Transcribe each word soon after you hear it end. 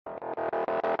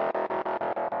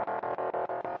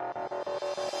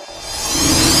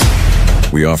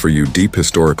We offer you deep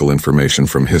historical information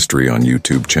from history on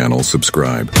YouTube channel.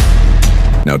 Subscribe.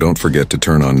 Now don't forget to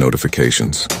turn on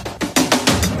notifications.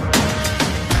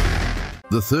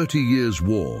 The 30 Years'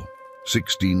 War,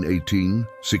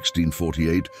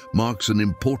 1618-1648, marks an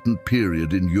important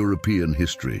period in European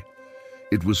history.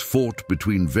 It was fought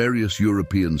between various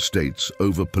European states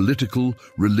over political,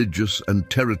 religious, and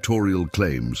territorial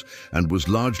claims, and was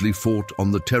largely fought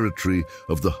on the territory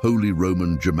of the Holy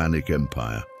Roman Germanic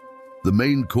Empire. The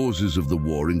main causes of the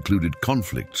war included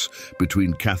conflicts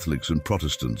between Catholics and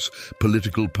Protestants,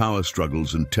 political power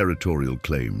struggles, and territorial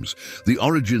claims. The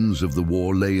origins of the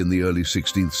war lay in the early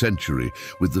 16th century,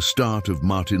 with the start of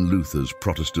Martin Luther's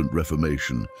Protestant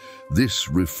Reformation. This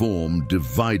reform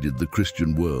divided the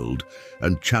Christian world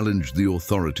and challenged the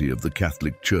authority of the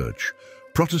Catholic Church.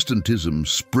 Protestantism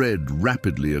spread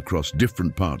rapidly across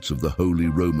different parts of the Holy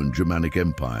Roman Germanic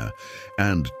Empire,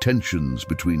 and tensions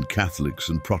between Catholics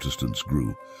and Protestants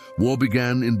grew. War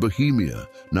began in Bohemia,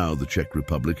 now the Czech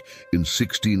Republic, in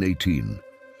 1618.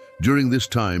 During this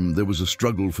time, there was a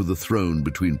struggle for the throne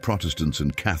between Protestants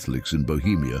and Catholics in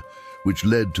Bohemia, which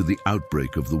led to the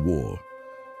outbreak of the war.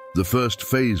 The first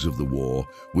phase of the war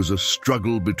was a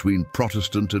struggle between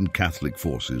Protestant and Catholic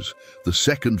forces. The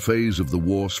second phase of the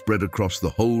war spread across the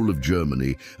whole of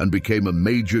Germany and became a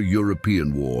major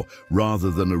European war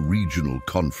rather than a regional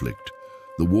conflict.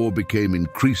 The war became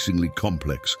increasingly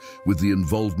complex with the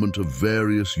involvement of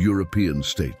various European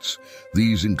states.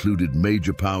 These included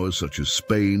major powers such as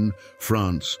Spain,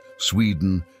 France,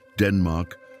 Sweden,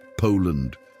 Denmark,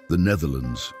 Poland, the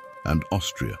Netherlands, and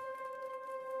Austria.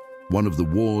 One of the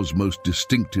war's most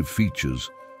distinctive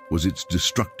features was its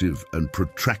destructive and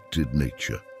protracted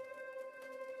nature.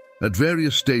 At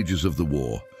various stages of the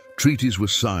war, treaties were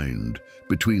signed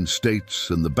between states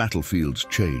and the battlefields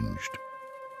changed.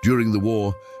 During the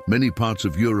war, many parts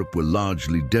of Europe were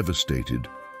largely devastated.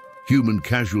 Human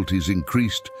casualties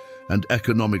increased and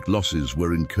economic losses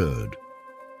were incurred.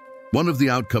 One of the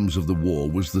outcomes of the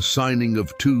war was the signing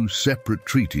of two separate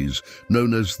treaties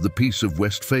known as the Peace of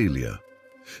Westphalia.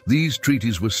 These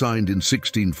treaties were signed in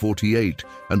 1648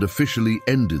 and officially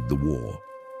ended the war.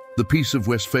 The Peace of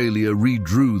Westphalia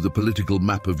redrew the political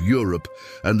map of Europe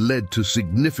and led to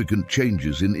significant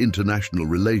changes in international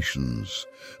relations.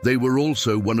 They were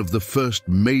also one of the first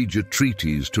major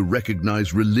treaties to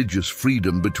recognize religious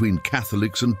freedom between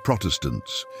Catholics and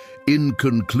Protestants. In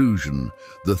conclusion,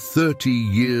 the 30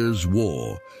 Years'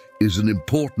 War is an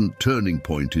important turning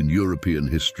point in European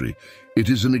history. It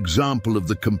is an example of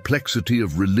the complexity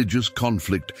of religious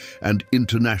conflict and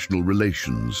international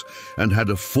relations, and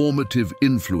had a formative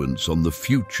influence on the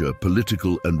future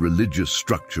political and religious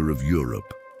structure of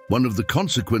Europe. One of the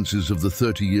consequences of the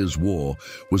 30 Years' War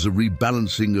was a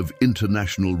rebalancing of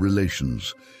international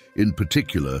relations. In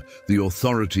particular, the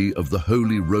authority of the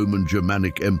Holy Roman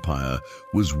Germanic Empire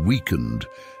was weakened,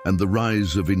 and the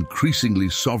rise of increasingly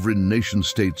sovereign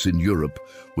nation-states in Europe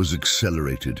was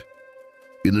accelerated.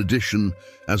 In addition,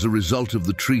 as a result of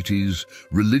the treaties,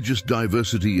 religious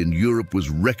diversity in Europe was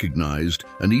recognized,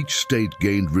 and each state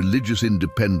gained religious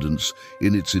independence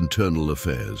in its internal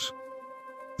affairs.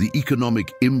 The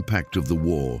economic impact of the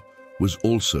war was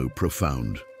also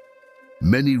profound.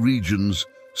 Many regions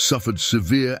suffered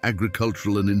severe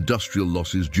agricultural and industrial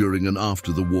losses during and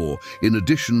after the war. In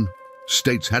addition,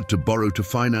 states had to borrow to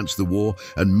finance the war,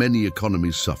 and many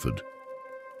economies suffered.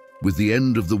 With the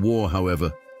end of the war,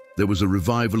 however, there was a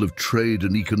revival of trade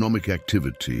and economic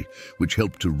activity, which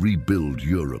helped to rebuild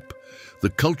Europe. The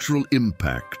cultural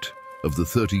impact of the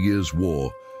 30 Years'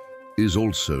 War is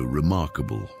also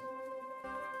remarkable.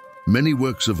 Many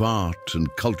works of art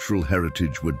and cultural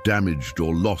heritage were damaged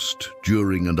or lost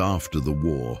during and after the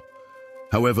war.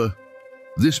 However,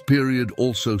 this period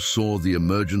also saw the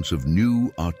emergence of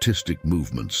new artistic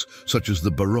movements, such as the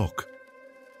Baroque.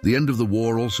 The end of the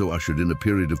war also ushered in a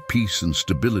period of peace and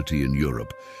stability in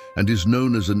Europe, and is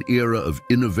known as an era of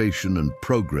innovation and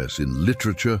progress in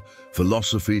literature,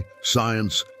 philosophy,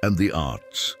 science, and the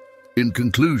arts. In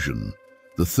conclusion,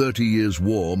 the 30 Years'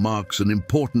 War marks an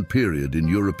important period in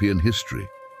European history.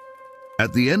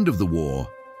 At the end of the war,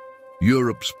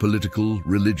 Europe's political,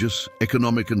 religious,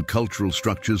 economic, and cultural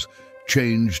structures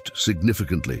changed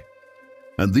significantly.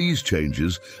 And these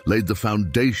changes laid the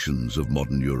foundations of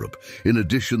modern Europe. In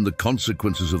addition, the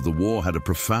consequences of the war had a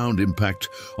profound impact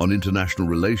on international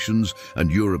relations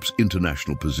and Europe's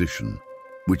international position,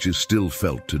 which is still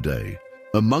felt today.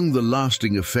 Among the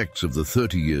lasting effects of the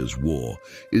 30 Years' War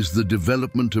is the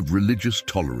development of religious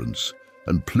tolerance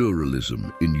and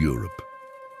pluralism in Europe.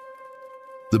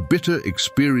 The bitter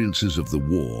experiences of the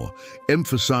war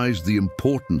emphasized the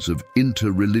importance of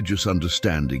inter-religious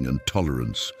understanding and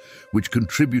tolerance, which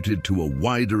contributed to a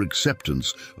wider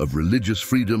acceptance of religious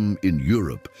freedom in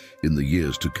Europe in the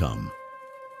years to come.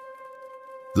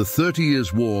 The 30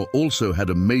 Years' War also had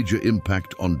a major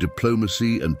impact on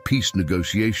diplomacy and peace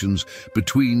negotiations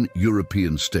between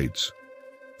European states.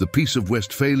 The Peace of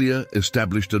Westphalia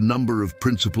established a number of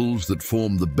principles that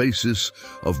form the basis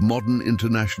of modern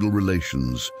international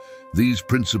relations. These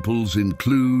principles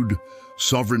include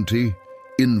sovereignty,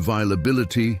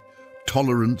 inviolability,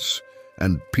 tolerance,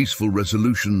 and peaceful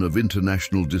resolution of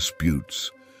international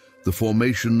disputes. The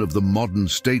formation of the modern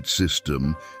state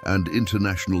system and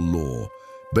international law,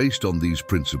 based on these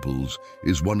principles,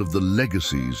 is one of the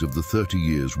legacies of the 30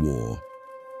 Years' War.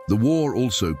 The war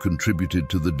also contributed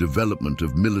to the development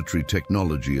of military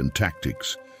technology and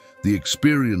tactics. The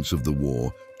experience of the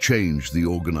war changed the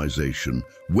organization,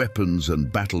 weapons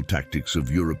and battle tactics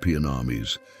of European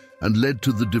armies, and led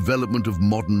to the development of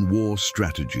modern war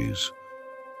strategies.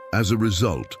 As a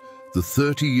result, the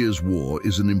 30 Years' War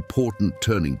is an important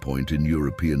turning point in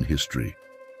European history.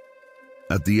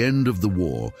 At the end of the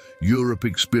war, Europe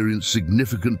experienced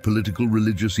significant political,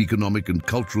 religious, economic, and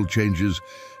cultural changes,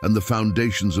 and the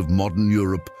foundations of modern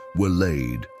Europe were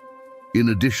laid. In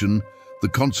addition, the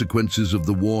consequences of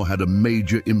the war had a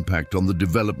major impact on the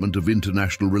development of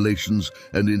international relations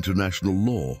and international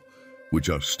law, which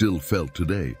are still felt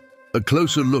today. A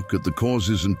closer look at the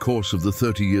causes and course of the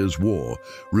 30 Years' War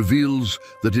reveals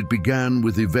that it began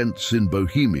with events in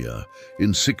Bohemia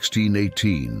in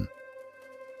 1618.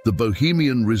 The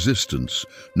Bohemian resistance,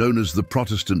 known as the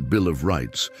Protestant Bill of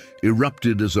Rights,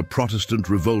 erupted as a Protestant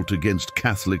revolt against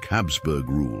Catholic Habsburg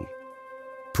rule.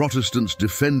 Protestants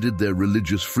defended their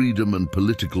religious freedom and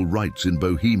political rights in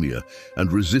Bohemia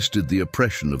and resisted the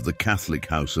oppression of the Catholic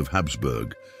House of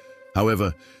Habsburg.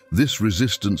 However, this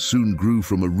resistance soon grew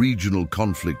from a regional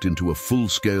conflict into a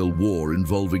full-scale war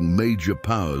involving major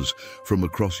powers from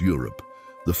across Europe.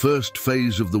 The first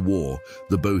phase of the war,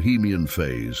 the Bohemian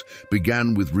phase,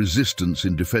 began with resistance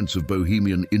in defense of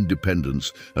Bohemian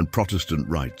independence and Protestant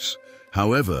rights.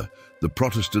 However, the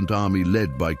Protestant army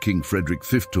led by King Frederick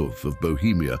V of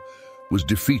Bohemia was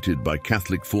defeated by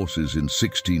Catholic forces in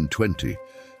 1620,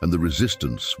 and the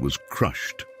resistance was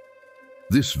crushed.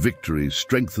 This victory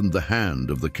strengthened the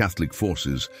hand of the Catholic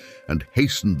forces and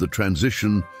hastened the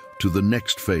transition to the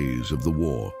next phase of the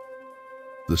war.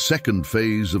 The second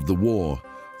phase of the war,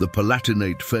 the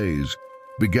Palatinate phase,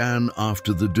 began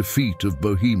after the defeat of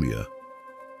Bohemia.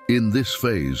 In this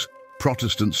phase,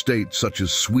 Protestant states such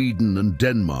as Sweden and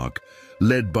Denmark,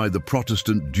 led by the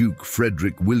Protestant Duke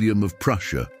Frederick William of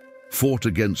Prussia, fought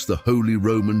against the Holy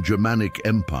Roman Germanic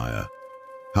Empire.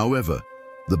 However,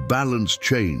 the balance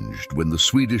changed when the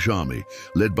Swedish army,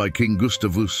 led by King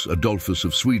Gustavus Adolphus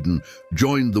of Sweden,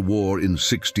 joined the war in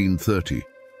 1630.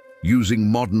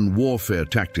 Using modern warfare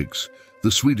tactics,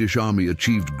 the Swedish army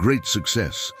achieved great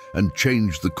success and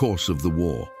changed the course of the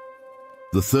war.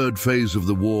 The third phase of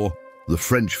the war, the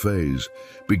French phase,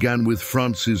 began with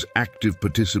France's active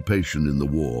participation in the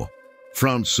war.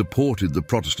 France supported the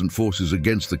Protestant forces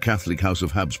against the Catholic House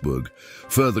of Habsburg,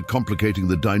 further complicating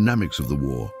the dynamics of the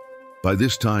war. By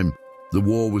this time, the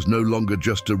war was no longer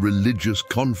just a religious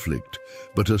conflict,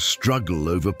 but a struggle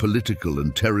over political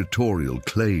and territorial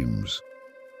claims.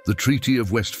 The Treaty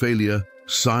of Westphalia,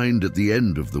 signed at the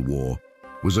end of the war,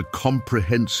 was a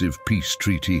comprehensive peace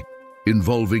treaty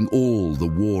involving all the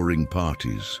warring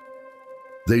parties.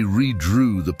 They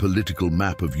redrew the political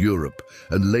map of Europe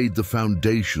and laid the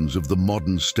foundations of the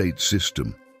modern state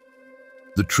system.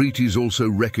 The treaties also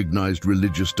recognized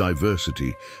religious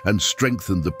diversity and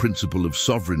strengthened the principle of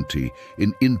sovereignty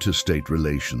in interstate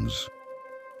relations.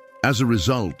 As a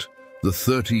result, the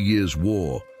 30 Years'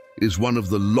 War is one of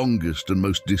the longest and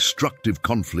most destructive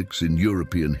conflicts in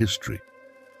European history.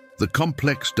 The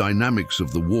complex dynamics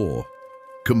of the war,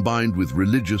 combined with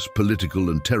religious, political,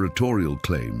 and territorial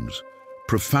claims,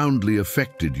 profoundly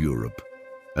affected Europe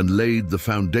and laid the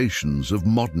foundations of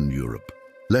modern Europe.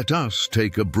 Let us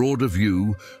take a broader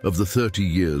view of the 30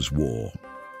 Years' War,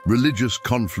 religious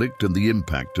conflict and the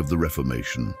impact of the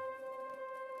Reformation.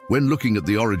 When looking at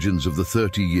the origins of the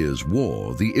 30 Years'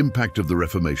 War, the impact of the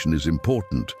Reformation is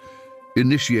important.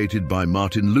 Initiated by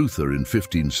Martin Luther in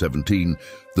 1517,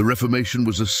 the Reformation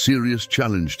was a serious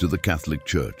challenge to the Catholic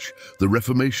Church. The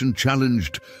Reformation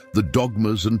challenged the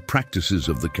dogmas and practices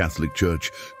of the Catholic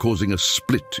Church, causing a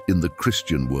split in the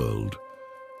Christian world.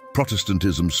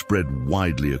 Protestantism spread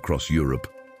widely across Europe,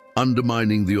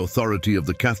 undermining the authority of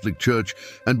the Catholic Church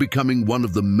and becoming one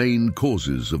of the main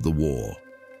causes of the war.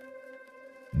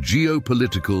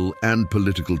 Geopolitical and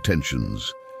political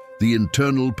tensions. The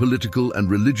internal political and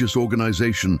religious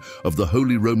organization of the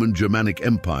Holy Roman Germanic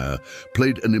Empire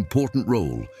played an important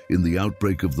role in the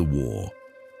outbreak of the war.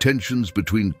 Tensions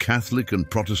between Catholic and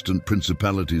Protestant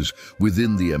principalities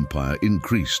within the empire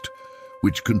increased,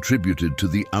 which contributed to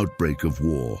the outbreak of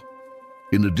war.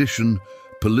 In addition,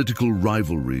 political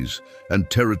rivalries and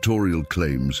territorial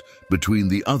claims between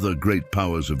the other great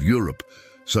powers of Europe,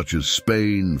 such as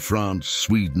Spain, France,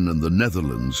 Sweden, and the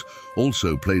Netherlands,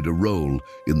 also played a role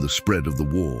in the spread of the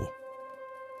war.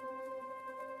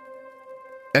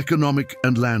 Economic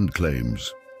and land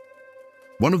claims.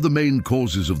 One of the main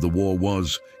causes of the war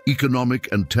was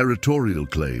economic and territorial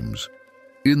claims.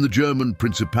 In the German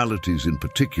principalities in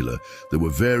particular, there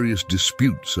were various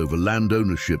disputes over land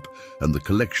ownership and the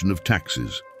collection of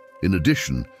taxes. In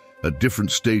addition, at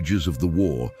different stages of the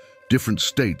war, different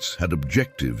states had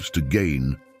objectives to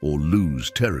gain or lose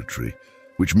territory,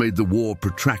 which made the war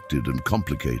protracted and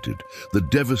complicated. The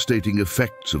devastating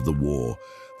effects of the war,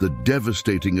 the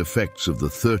devastating effects of the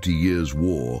 30 Years'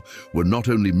 War were not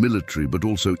only military but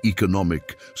also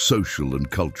economic, social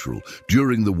and cultural.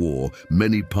 During the war,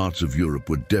 many parts of Europe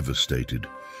were devastated.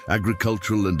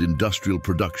 Agricultural and industrial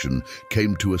production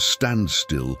came to a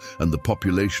standstill and the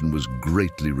population was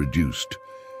greatly reduced.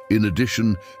 In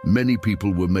addition, many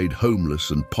people were made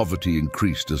homeless and poverty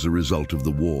increased as a result of the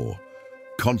war.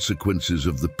 Consequences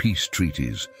of the peace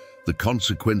treaties. The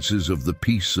consequences of the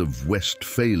Peace of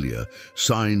Westphalia,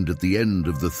 signed at the end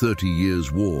of the 30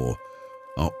 Years' War,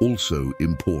 are also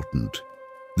important.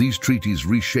 These treaties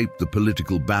reshaped the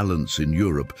political balance in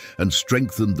Europe and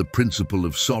strengthened the principle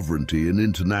of sovereignty in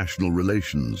international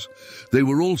relations. They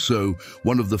were also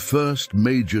one of the first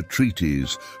major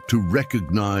treaties to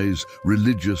recognize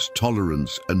religious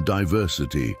tolerance and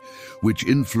diversity, which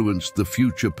influenced the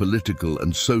future political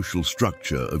and social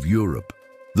structure of Europe.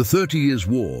 The 30 Years'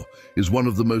 War is one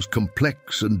of the most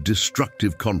complex and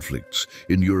destructive conflicts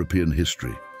in European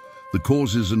history. The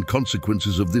causes and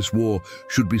consequences of this war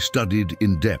should be studied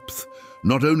in depth,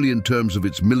 not only in terms of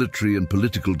its military and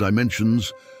political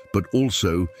dimensions, but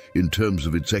also in terms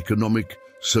of its economic,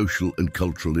 social and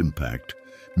cultural impact.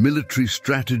 Military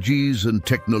strategies and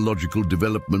technological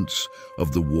developments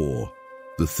of the war.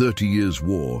 The 30 Years'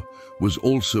 War was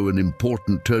also an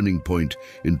important turning point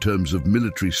in terms of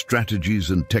military strategies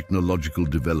and technological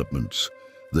developments.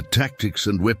 The tactics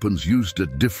and weapons used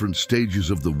at different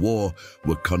stages of the war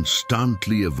were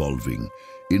constantly evolving.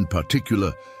 In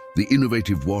particular, the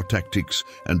innovative war tactics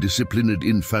and disciplined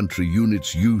infantry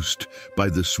units used by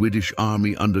the Swedish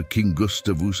army under King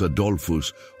Gustavus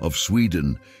Adolphus of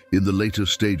Sweden in the later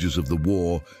stages of the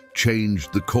war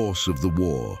changed the course of the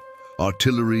war.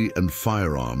 Artillery and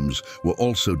firearms were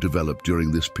also developed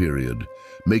during this period,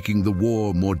 making the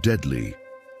war more deadly.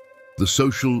 The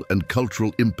social and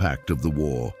cultural impact of the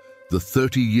war, the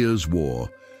 30 Years' War,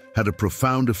 had a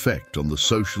profound effect on the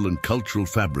social and cultural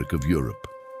fabric of Europe.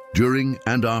 During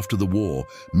and after the war,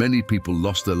 many people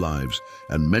lost their lives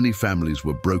and many families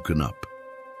were broken up.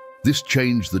 This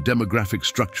changed the demographic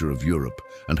structure of Europe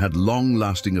and had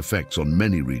long-lasting effects on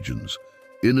many regions.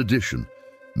 In addition,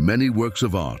 many works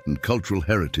of art and cultural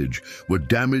heritage were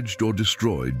damaged or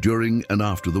destroyed during and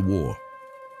after the war.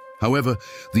 However,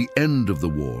 the end of the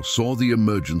war saw the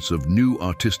emergence of new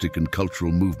artistic and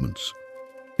cultural movements.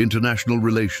 International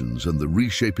relations and the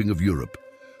reshaping of Europe.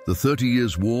 The 30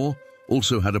 Years' War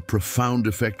also had a profound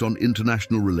effect on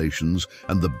international relations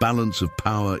and the balance of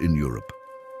power in Europe.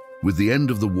 With the end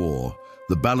of the war,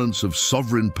 the balance of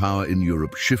sovereign power in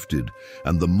Europe shifted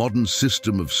and the modern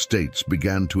system of states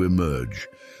began to emerge.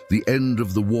 The end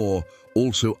of the war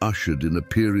also ushered in a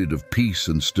period of peace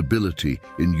and stability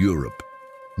in Europe,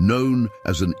 known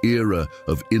as an era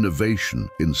of innovation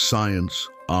in science,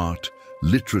 art,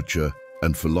 literature,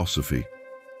 and philosophy.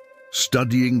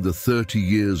 Studying the 30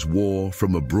 Years' War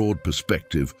from a broad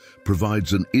perspective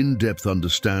provides an in-depth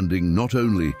understanding not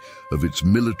only of its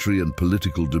military and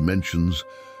political dimensions,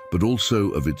 but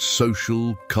also of its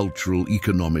social, cultural,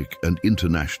 economic, and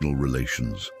international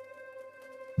relations.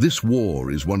 This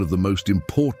war is one of the most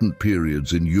important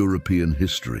periods in European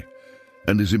history,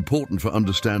 and is important for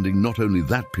understanding not only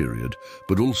that period,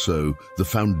 but also the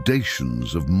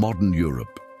foundations of modern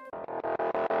Europe.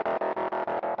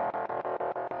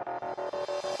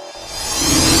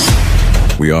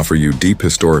 We offer you deep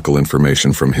historical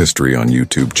information from history on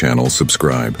YouTube channel.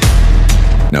 Subscribe.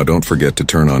 Now don't forget to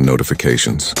turn on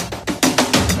notifications.